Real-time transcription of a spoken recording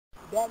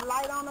That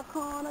light on the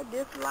corner,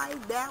 this light,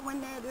 that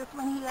one there, this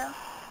one here,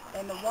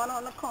 and the one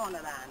on the corner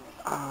down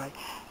there. All right.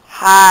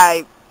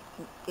 Hi.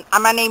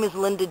 My name is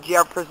Linda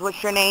Jeffers.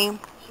 What's your name?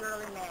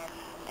 Shirley Maxie.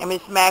 And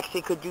Miss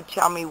Maxie, could you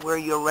tell me where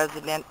your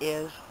resident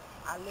is?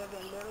 I live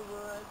in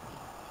Littlewood,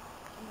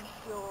 East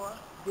Shore,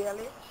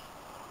 Village.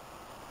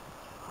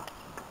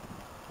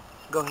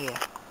 Go ahead.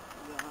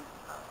 Yeah.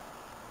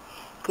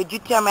 Could you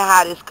tell me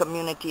how this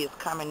community is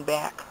coming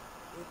back?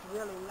 It's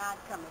really not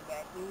coming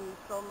back. We need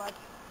so much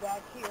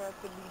back here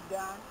to be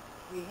done.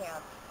 We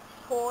have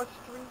poor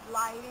street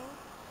lighting.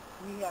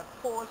 We have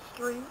poor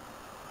streets.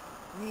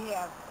 We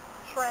have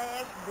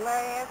trash,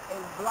 glass,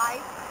 and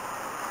blight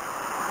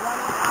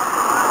running out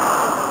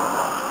the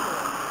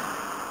neighborhood.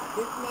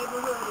 This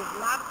neighborhood is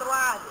not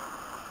thriving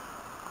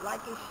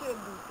like it should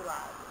be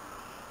thriving.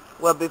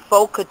 Well,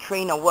 before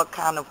Katrina, what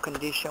kind of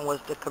condition was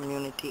the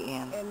community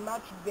in? And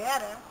much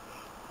better.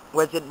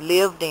 Was it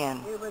lived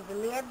in? It was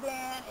lived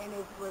in, and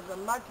it was a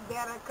much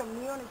better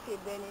community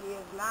than it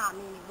is now. I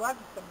mean, it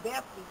wasn't the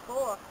best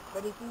before,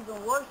 but it's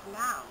even worse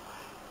now.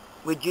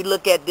 Would you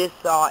look at this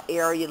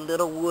area,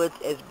 Littlewoods,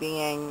 as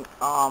being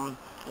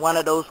one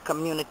of those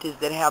communities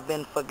that have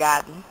been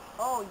forgotten?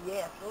 Oh,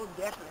 yes. Oh,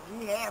 definitely.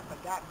 We have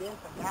been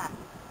forgotten.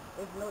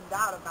 There's no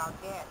doubt about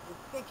that.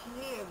 It's 6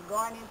 years,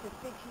 going into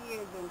 6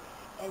 years,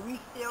 and we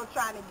still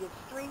trying to get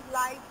street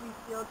lights. We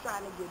still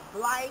trying to get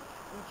blight.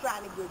 We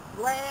trying to get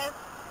grass,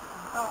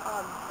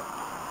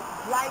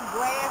 blight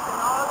grass,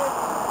 and all this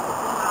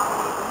in our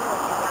neighborhood.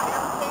 We got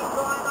everything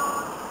going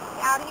on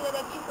out here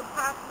that you could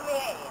possibly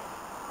have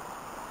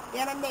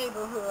in a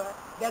neighborhood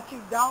that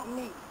you don't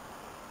need.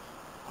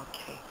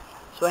 Okay.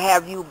 So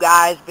have you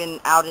guys been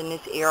out in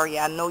this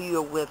area? I know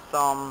you're with,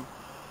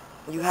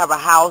 you have a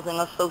housing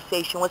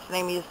association. What's the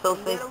name of your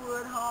association?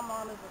 Littlewood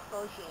Homeowners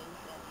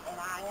Association, and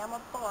I am a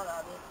part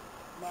of it.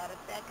 Matter of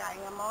fact, I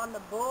am on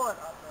the board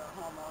of the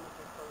Homeowners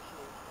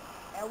Association.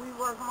 And we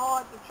work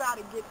hard to try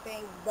to get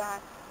things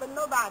done, but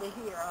nobody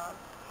hears us.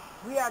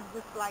 We are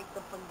just like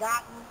the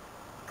forgotten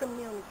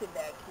community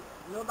back here.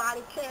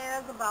 Nobody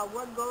cares about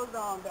what goes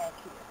on back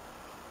here.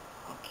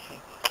 Okay.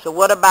 So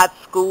what about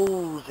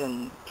schools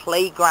and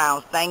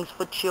playgrounds, things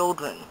for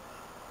children?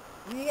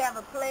 We have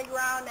a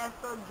playground that's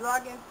so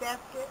drug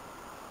infested.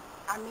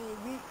 I mean,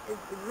 we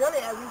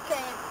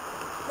can't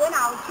send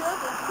our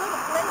children to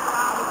the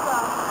playground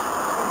because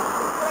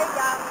the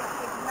playground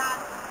is not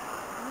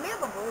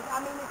livable.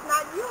 I mean, it's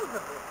not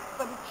usable.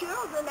 For the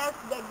children,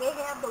 they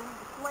have the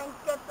swing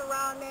sets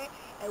around there,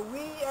 and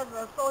we as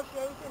an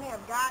association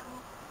have gotten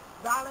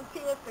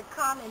volunteers to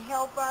come and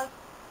help us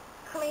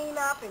clean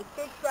up and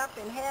fix up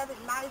and have it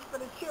nice for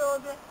the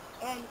children,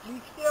 and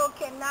we still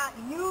cannot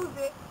use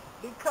it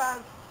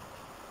because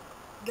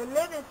the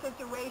living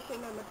situation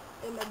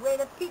and the way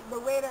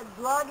the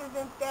drug is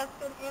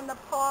infested in the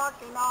park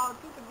and all,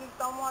 people just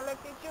don't want to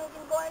let their children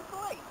go and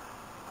play. Okay.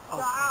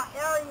 So our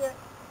area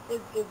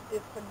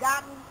is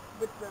forgotten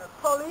with the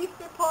police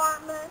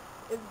department.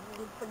 It's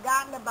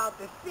forgotten about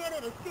the city.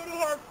 The city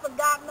has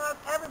forgotten us.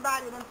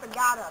 Everybody done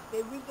forgot us.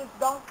 We just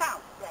don't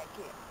count back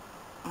here.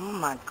 Oh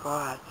my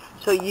God.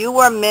 So you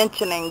were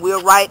mentioning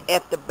we're right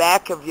at the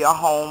back of your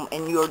home,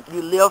 and you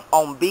live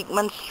on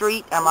Beekman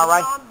Street, am I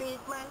right? On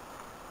Beekman.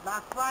 My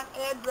front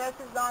address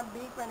is on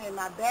Beekman, and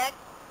my back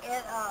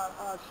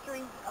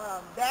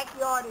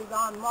backyard is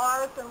on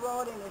Morrison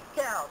Road, and it's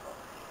terrible.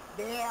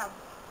 They have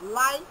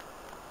lights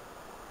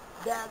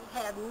that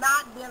have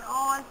not been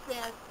on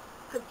since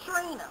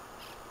Katrina.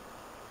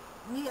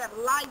 We have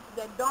lights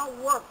that don't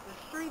work. The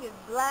street is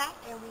black,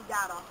 and we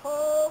got a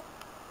whole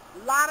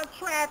lot of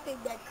traffic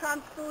that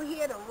comes through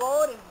here. The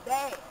road is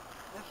bad.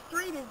 The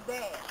street is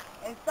bad.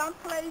 In some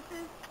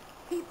places,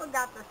 people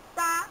got to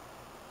stop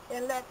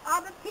and let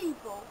other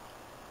people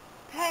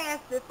pass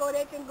before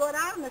they can go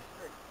down the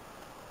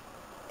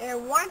street.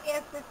 In one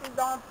instance is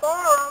on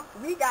Forum,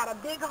 we got a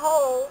big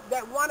hole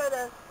that one of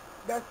the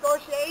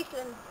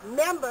association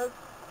members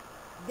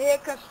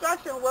did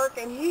construction work,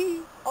 and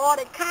he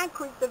ordered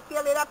concrete to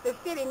fill it up. The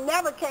city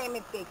never came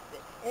and fixed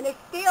it. And it's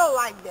still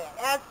like that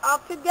as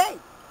of today.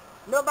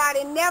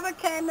 Nobody never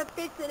came to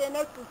fix it, and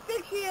this is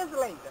 6 years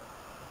later.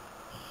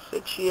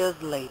 6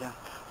 years later.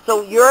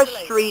 So your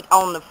street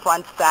on the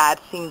front side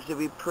seems to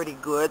be pretty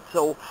good.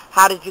 So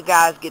how did you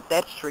guys get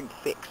that street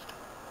fixed?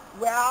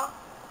 Well,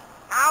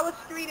 our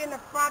street in the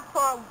front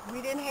part,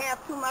 we didn't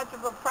have too much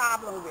of a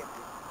problem with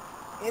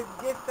it. It's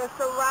just the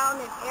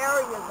surrounding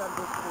areas of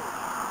the street.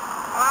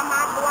 On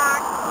my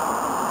block,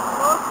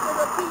 most of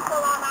the people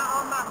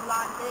on my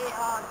block, they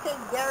take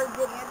very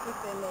good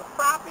interest in their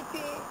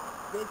property.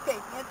 They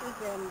take interest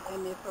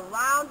in their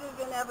surroundings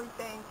and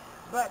everything.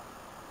 But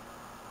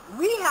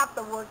we have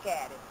to work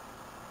at it.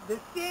 The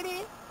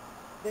city,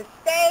 the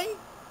state,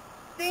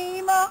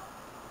 FEMA,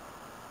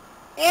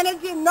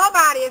 energy,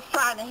 nobody is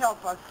trying to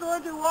help us.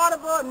 Sewage and Water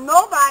Board,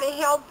 nobody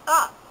helped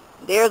us.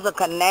 There's a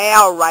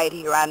canal right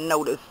here, I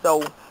noticed.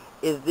 So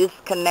is this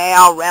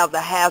canal rather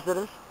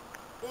hazardous?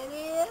 It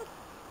is.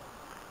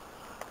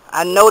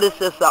 I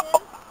noticed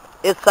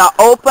it's an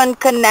open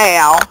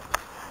canal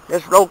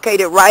that's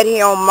located right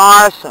here on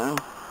Morrison.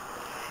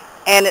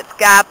 and it's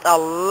got a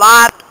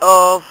lot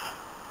of,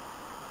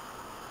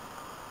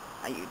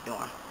 how you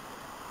doing?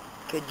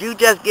 Could you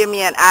just give me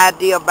an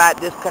idea about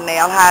this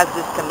canal? How does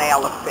this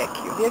canal affect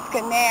you? This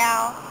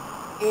canal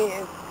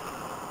is,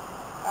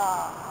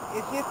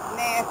 it's just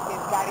nasty.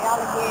 It's got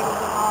alligators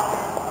and all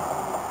that.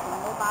 And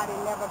nobody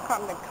never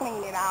come to clean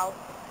it out.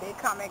 They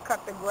come and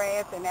cut the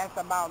grass, and that's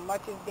about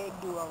much as they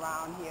do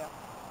around here.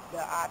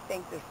 I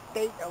think the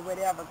state or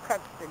whatever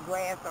cuts the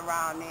grass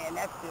around there, and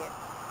that's it.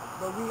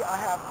 But we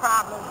have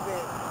problems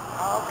with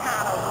all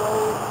kind of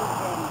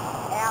rodents and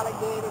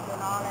alligators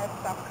and all that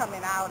stuff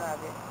coming out of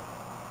it.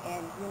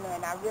 And,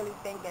 and I really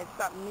think that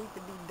something needs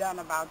to be done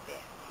about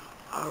that.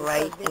 All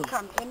right. Because they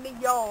come in the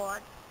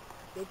yard,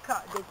 they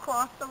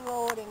cross the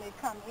road, and they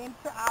come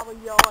into our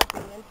yards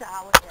and into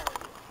our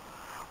area.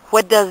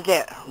 What does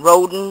that?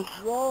 Rodents?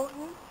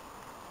 Rodents.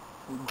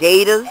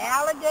 Gators?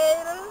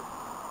 Alligators.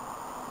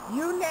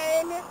 You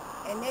name it,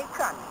 and they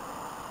coming.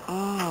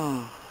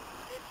 Mmm.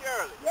 Hey,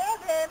 Shirley. Yeah,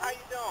 baby. How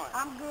you doing?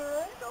 I'm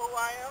good. You know who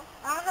I am?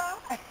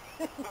 Uh-huh.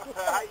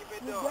 How you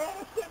been doing?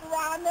 You sitting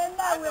around there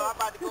now. I know. I'm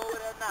about to go over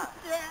there now.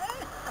 Yeah.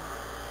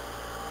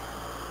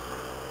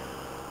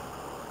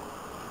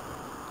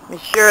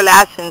 Miss Shirley,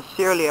 I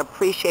sincerely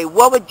appreciate.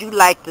 What would you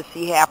like to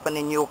see happen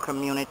in your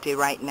community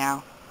right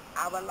now?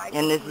 I would like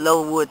in this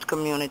Low Woods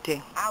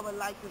community? I would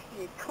like to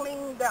see it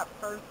cleaned up,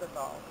 first of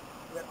all,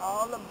 with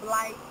all the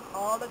blight,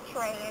 all the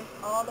trash,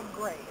 all the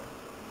grass.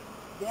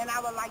 Then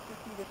I would like to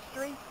see the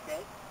streets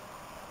fixed,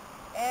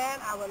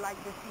 and I would like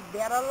to see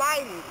better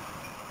lighting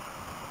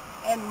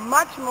and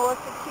much more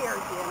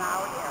security in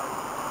our area.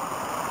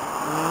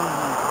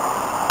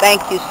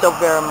 Thank you so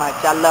very much.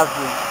 I love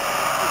you.